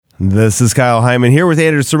This is Kyle Hyman here with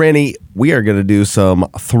Andrew Serrani. We are going to do some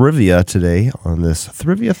trivia today on this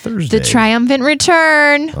Trivia Thursday. The triumphant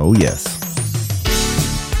return. Oh, yes.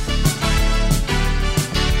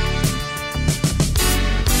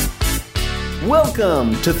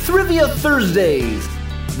 Welcome to Trivia Thursdays,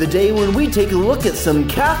 the day when we take a look at some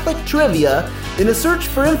Catholic trivia in a search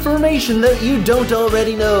for information that you don't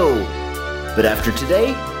already know. But after today,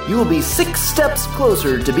 you will be 6 steps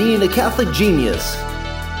closer to being a Catholic genius.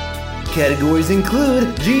 Categories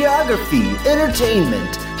include geography,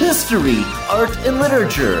 entertainment, history, art and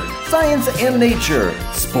literature, science and nature,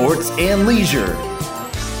 sports and leisure.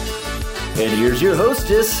 And here's your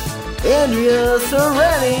hostess, Andrea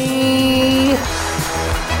Serrani.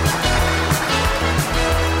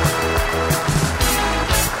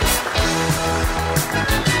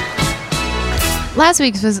 Last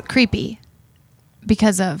week's was creepy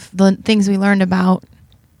because of the things we learned about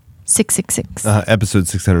 666. Episode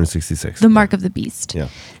 666. The Mark of the Beast. Yeah.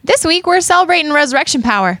 This week, we're celebrating resurrection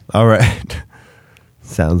power. All right.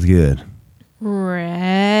 Sounds good.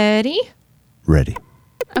 Ready? Ready.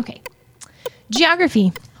 Okay.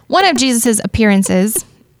 Geography. One of Jesus' appearances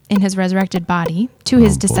in his resurrected body to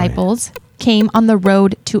his disciples came on the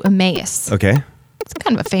road to Emmaus. Okay. It's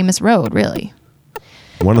kind of a famous road, really.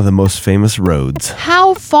 One of the most famous roads.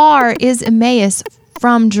 How far is Emmaus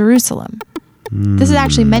from Jerusalem? This is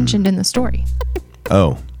actually mentioned in the story.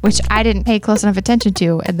 Oh. Which I didn't pay close enough attention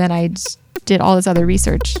to, and then I just did all this other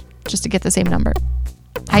research just to get the same number.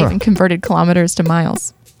 I even converted kilometers to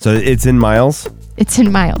miles. So it's in miles? It's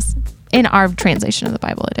in miles. In our translation of the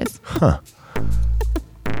Bible, it is.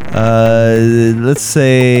 Let's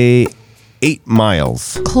say 8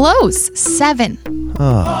 miles. Close. 7.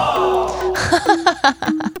 Oh.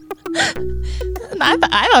 I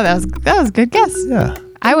thought that was a good guess. Yeah.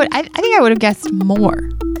 I think I would have guessed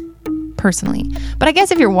more, personally. But I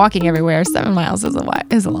guess if you're walking everywhere, 7 miles is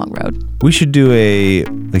a long road. We should do a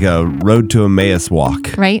road to Emmaus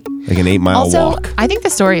walk. Right? Like an 8-mile walk. Also, I think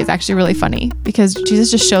the story is actually really funny because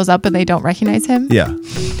Jesus just shows up and they don't recognize him. Yeah.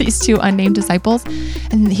 These 2 unnamed disciples.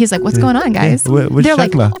 And he's like, what's going on, guys? Yeah. What They're you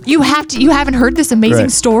like, talking about? you haven't heard this amazing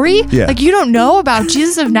story? Yeah. Like, you don't know about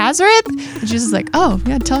Jesus of Nazareth? And Jesus is like, oh,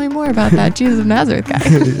 yeah, tell me more about that Jesus of Nazareth guy.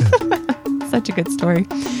 Such a good story.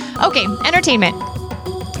 Okay, entertainment.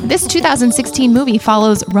 This 2016 movie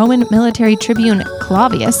follows Roman military tribune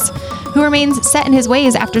Claudius, who remains set in his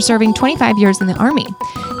ways after serving 25 years in the army.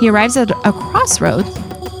 He arrives at a crossroads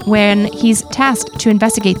when he's tasked to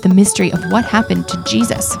investigate the mystery of what happened to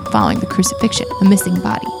Jesus following the crucifixion, the missing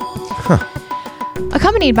body.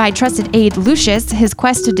 Accompanied by trusted aide Lucius, his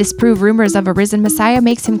quest to disprove rumors of a risen Messiah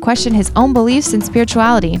makes him question his own beliefs and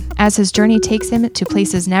spirituality. As his journey takes him to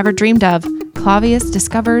places never dreamed of, Claudius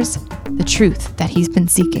discovers the truth that he's been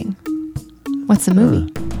seeking. What's the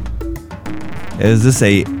movie? Is this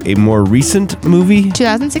a more recent movie?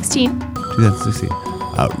 2016. 2016.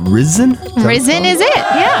 Risen? Risen is it?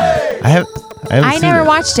 Yeah. I never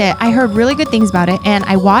watched it. I heard really good things about it, and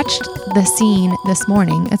I watched the scene this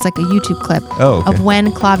morning. It's like a YouTube clip of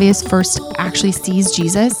when Claudius first actually sees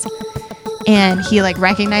Jesus, and he like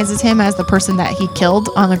recognizes him as the person that he killed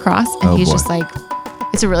on the cross, and he's just like,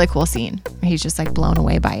 it's a really cool scene. He's just like blown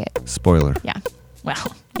away by it. Spoiler. Yeah.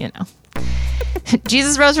 Well,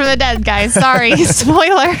 Jesus rose from the dead, guys. Sorry.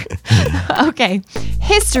 Spoiler. Okay.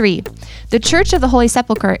 History. The Church of the Holy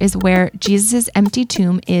Sepulchre is where Jesus' empty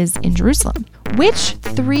tomb is in Jerusalem. Which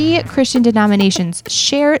 3 Christian denominations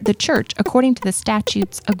share the church according to the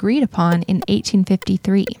statutes agreed upon in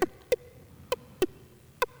 1853?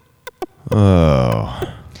 Oh.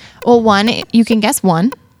 Well, one, you can guess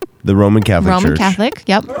one. The Roman Catholic Church. Roman Catholic,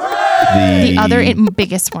 yep. The other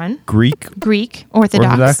biggest one. Greek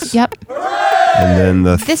Orthodox. Yep. And then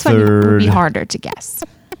this one would be harder to guess.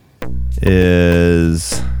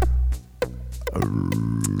 Is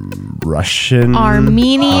Russian?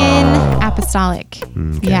 Armenian Apostolic.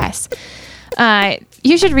 Okay. Yes.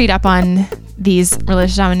 You should read up on these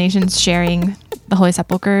religious denominations sharing the Holy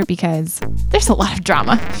Sepulchre because there's a lot of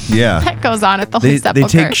drama that goes on at the Holy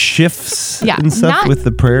Sepulchre. They take shifts and stuff with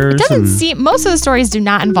the prayers. It doesn't seem, most of the stories do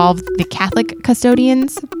not involve the Catholic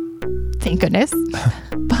custodians, thank goodness.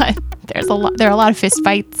 But there are a lot of fist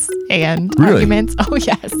fights and arguments. Oh,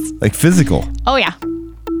 yes. Like physical. Oh, yeah.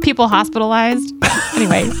 People hospitalized.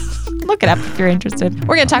 Anyway, look it up if you're interested.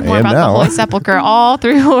 We're going to talk more about the Holy Sepulchre all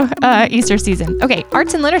through Easter season. Okay,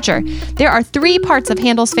 arts and literature. There are 3 parts of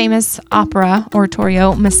Handel's famous opera,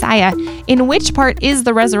 oratorio, Messiah. In which part is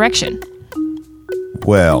the resurrection?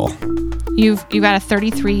 Well, you've got a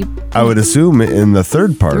 33. I would assume in the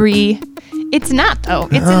third part. 3. It's not, though.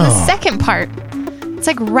 It's in the second part. It's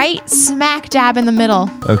like right smack dab in the middle.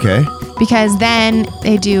 Okay. Because then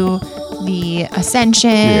they do the ascension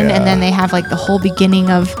and then they have like the whole beginning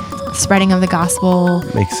of spreading of the gospel.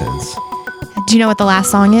 Makes sense. Do you know what the last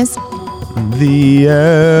song is? The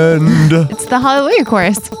end. It's the Hallelujah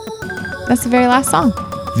chorus. That's the very last song.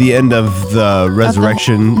 The end of the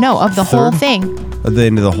resurrection. Of the whole thing. At the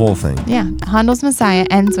end of the whole thing. Yeah. Handel's Messiah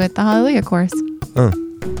ends with the Hallelujah chorus.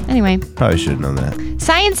 Anyway. Probably should have known that.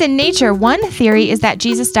 Science and Nature. One theory is that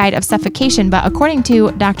Jesus died of suffocation, but according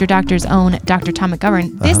to Dr. Doctor's own Dr. Tom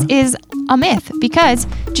McGovern, this is a myth because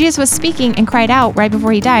Jesus was speaking and cried out right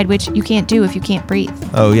before he died, which you can't do if you can't breathe.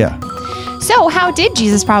 Oh, yeah. So how did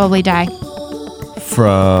Jesus probably die?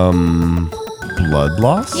 From blood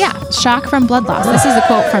loss? Yeah, shock from blood loss. This is a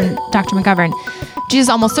quote from Dr. McGovern. Jesus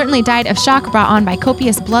almost certainly died of shock brought on by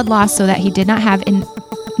copious blood loss so that he did not have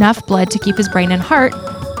enough blood to keep his brain and heart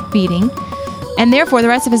beating, and therefore the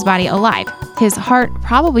rest of his body alive. His heart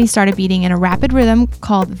probably started beating in a rapid rhythm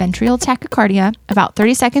called ventricular tachycardia. About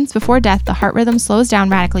 30 seconds before death, the heart rhythm slows down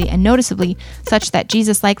radically and noticeably, such that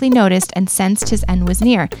Jesus likely noticed and sensed his end was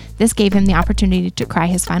near. This gave him the opportunity to cry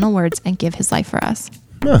his final words and give his life for us.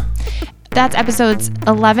 Huh. That's episodes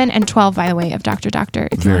 11 and 12, by the way, of Dr. Doctor,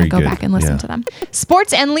 if you want to go back and listen to them.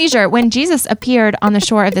 Sports and leisure. When Jesus appeared on the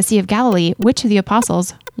shore of the Sea of Galilee, which of the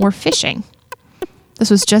apostles were fishing? This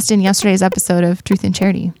was just in yesterday's episode of Truth and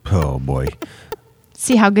Charity. Oh, boy.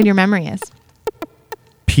 See how good your memory is.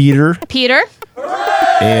 Peter.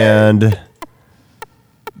 And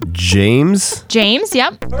James.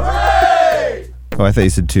 Yep. Oh, I thought you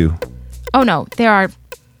said 2. Oh, no.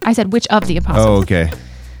 I said which of the apostles. Oh, okay.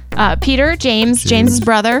 Peter, James's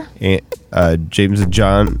brother. James and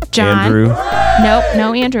John. Andrew. Nope,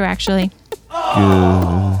 no Andrew, actually.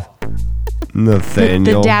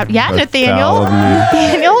 Nathaniel. The dad, yeah, Nathaniel.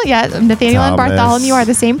 Nathaniel and Bartholomew are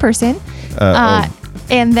the same person.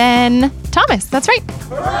 And then Thomas. That's right.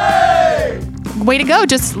 Way to go,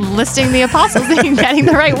 just listing the apostles and getting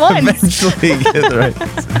the right one. Eventually get the right.